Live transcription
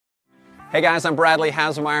Hey guys, I'm Bradley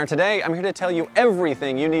Haselmeyer. Today I'm here to tell you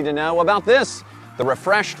everything you need to know about this, the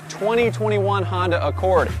refreshed 2021 Honda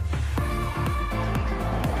Accord.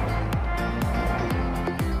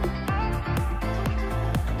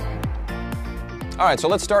 All right, so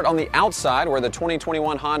let's start on the outside where the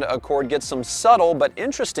 2021 Honda Accord gets some subtle but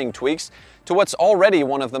interesting tweaks to what's already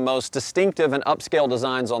one of the most distinctive and upscale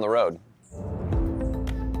designs on the road.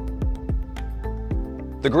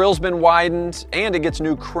 The grille's been widened and it gets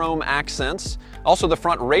new chrome accents. Also, the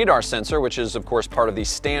front radar sensor, which is of course part of the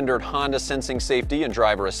standard Honda sensing safety and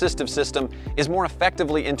driver assistive system, is more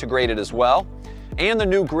effectively integrated as well. And the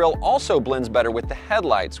new grille also blends better with the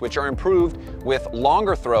headlights, which are improved with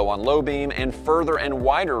longer throw on low beam and further and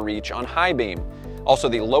wider reach on high beam. Also,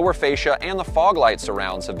 the lower fascia and the fog light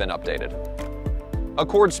surrounds have been updated.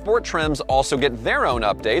 Accord Sport trims also get their own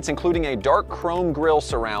updates, including a dark chrome grille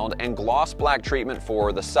surround and gloss black treatment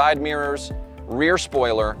for the side mirrors, rear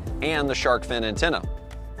spoiler, and the shark fin antenna.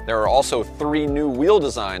 There are also 3 new wheel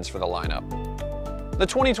designs for the lineup. The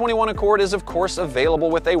 2021 Accord is of course available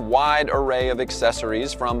with a wide array of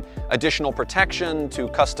accessories, from additional protection to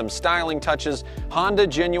custom styling touches. Honda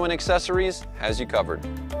Genuine Accessories has you covered.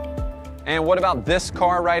 And what about this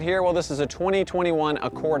car right here? Well, this is a 2021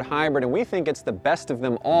 Accord Hybrid, and we think it's the best of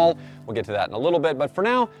them all. We'll get to that in a little bit, but for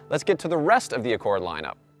now, let's get to the rest of the Accord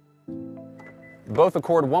lineup. Both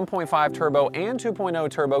Accord 1.5 Turbo and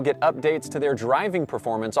 2.0 Turbo get updates to their driving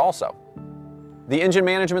performance also. The engine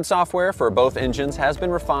management software for both engines has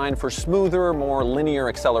been refined for smoother, more linear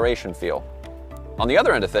acceleration feel. On the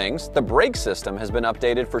other end of things, the brake system has been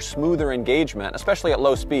updated for smoother engagement, especially at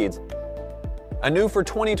low speeds. A new for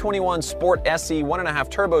 2021 Sport SE 1.5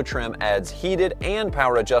 Turbo trim adds heated and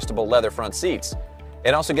power adjustable leather front seats.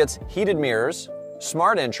 It also gets heated mirrors,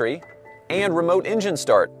 smart entry, and remote engine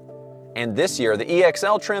start. And this year, the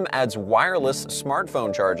EXL trim adds wireless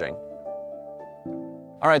smartphone charging.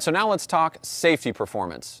 All right, so now let's talk safety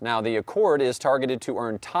performance. Now, the Accord is targeted to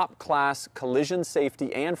earn top-class collision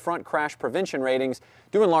safety and front crash prevention ratings,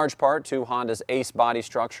 due in large part to Honda's ACE body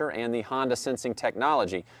structure and the Honda sensing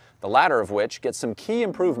technology, the latter of which gets some key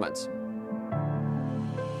improvements.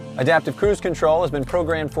 Adaptive cruise control has been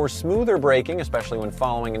programmed for smoother braking, especially when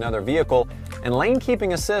following another vehicle, and lane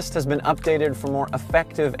keeping assist has been updated for more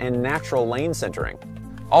effective and natural lane centering.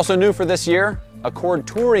 Also new for this year, Accord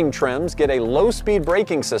Touring trims get a low-speed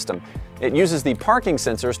braking system. It uses the parking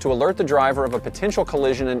sensors to alert the driver of a potential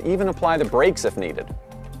collision and even apply the brakes if needed.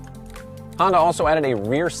 Honda also added a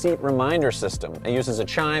rear seat reminder system. It uses a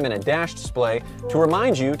chime and a dash display to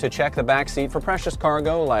remind you to check the back seat for precious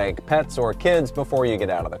cargo like pets or kids before you get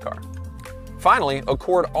out of the car. Finally,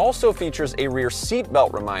 Accord also features a rear seat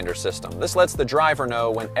belt reminder system. This lets the driver know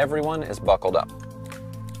when everyone is buckled up.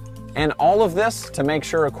 And all of this to make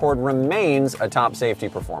sure Accord remains a top safety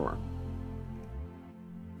performer.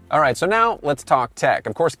 All right, so now let's talk tech.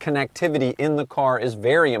 Of course, connectivity in the car is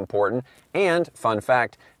very important. And, fun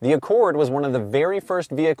fact, the Accord was one of the very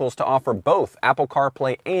first vehicles to offer both Apple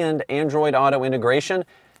CarPlay and Android Auto integration.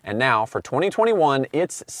 And now, for 2021,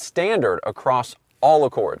 it's standard across all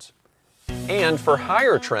Accords. And for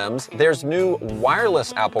higher trims, there's new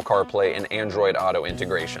wireless Apple CarPlay and Android Auto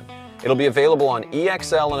integration. It'll be available on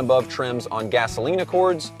EXL and above trims on gasoline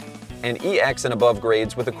Accords and EX and above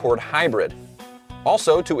grades with Accord Hybrid.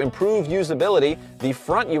 Also, to improve usability, the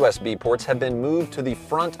front USB ports have been moved to the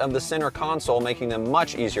front of the center console, making them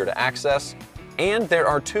much easier to access. And there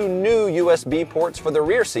are 2 new USB ports for the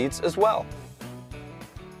rear seats as well.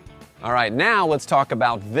 All right, now let's talk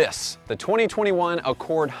about this, the 2021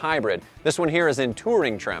 Accord Hybrid. This one here is in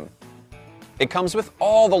touring trim. It comes with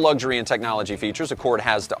all the luxury and technology features Accord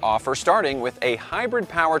has to offer, starting with a hybrid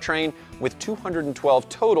powertrain with 212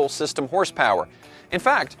 total system horsepower. In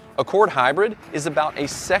fact, Accord Hybrid is about a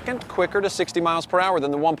second quicker to 60 miles per hour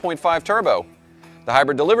than the 1.5 Turbo. The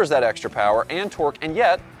Hybrid delivers that extra power and torque, and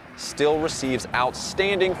yet still receives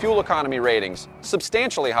outstanding fuel economy ratings,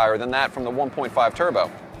 substantially higher than that from the 1.5 Turbo.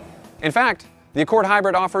 In fact, the Accord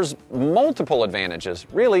Hybrid offers multiple advantages,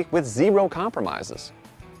 really with 0 compromises.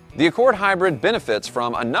 The Accord Hybrid benefits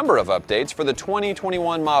from a number of updates for the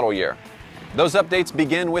 2021 model year. Those updates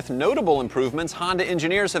begin with notable improvements Honda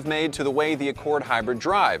engineers have made to the way the Accord Hybrid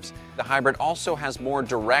drives. The Hybrid also has more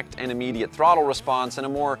direct and immediate throttle response and a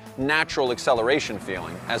more natural acceleration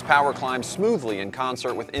feeling, as power climbs smoothly in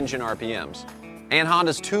concert with engine RPMs. And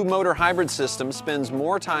Honda's 2-motor hybrid system spends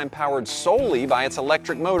more time powered solely by its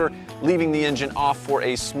electric motor, leaving the engine off for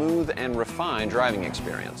a smooth and refined driving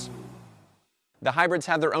experience. The hybrids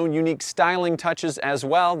have their own unique styling touches as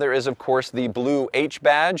well. There is, of course, the blue H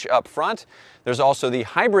badge up front. There's also the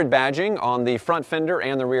hybrid badging on the front fender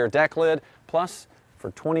and the rear deck lid, plus For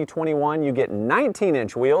 2021, you get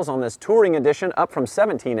 19-inch wheels on this Touring Edition, up from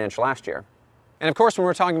 17-inch last year. And of course, when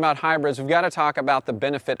we're talking about hybrids, we've got to talk about the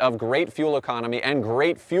benefit of great fuel economy and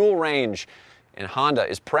great fuel range. And Honda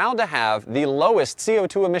is proud to have the lowest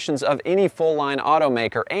CO2 emissions of any full-line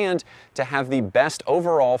automaker and to have the best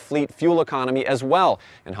overall fleet fuel economy as well.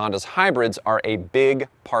 And Honda's hybrids are a big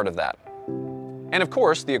part of that. And of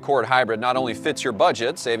course, the Accord Hybrid not only fits your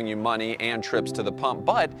budget, saving you money and trips to the pump,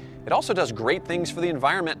 but it also does great things for the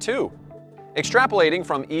environment too. Extrapolating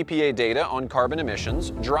from EPA data on carbon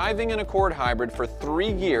emissions, driving an Accord Hybrid for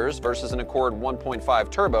 3 years versus an Accord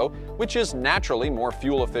 1.5 Turbo, which is naturally more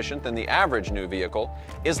fuel efficient than the average new vehicle,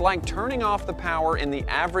 is like turning off the power in the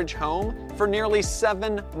average home for nearly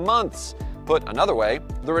 7 months. Put another way,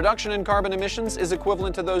 the reduction in carbon emissions is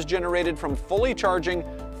equivalent to those generated from fully charging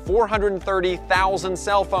 430,000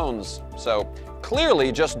 cell phones. So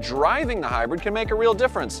clearly, just driving the hybrid can make a real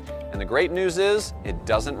difference. And the great news is, it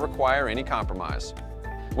doesn't require any compromise.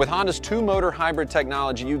 With Honda's 2-motor hybrid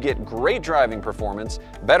technology, you get great driving performance,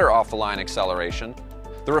 better off-the-line acceleration,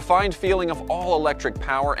 the refined feeling of all-electric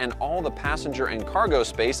power, and all the passenger and cargo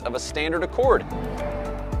space of a standard Accord.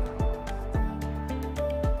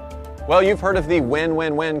 Well, you've heard of the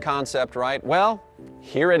win-win-win concept, right? Well,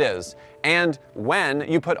 here it is. And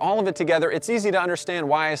when you put all of it together, it's easy to understand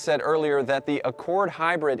why I said earlier that the Accord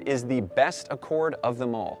Hybrid is the best Accord of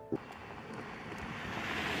them all.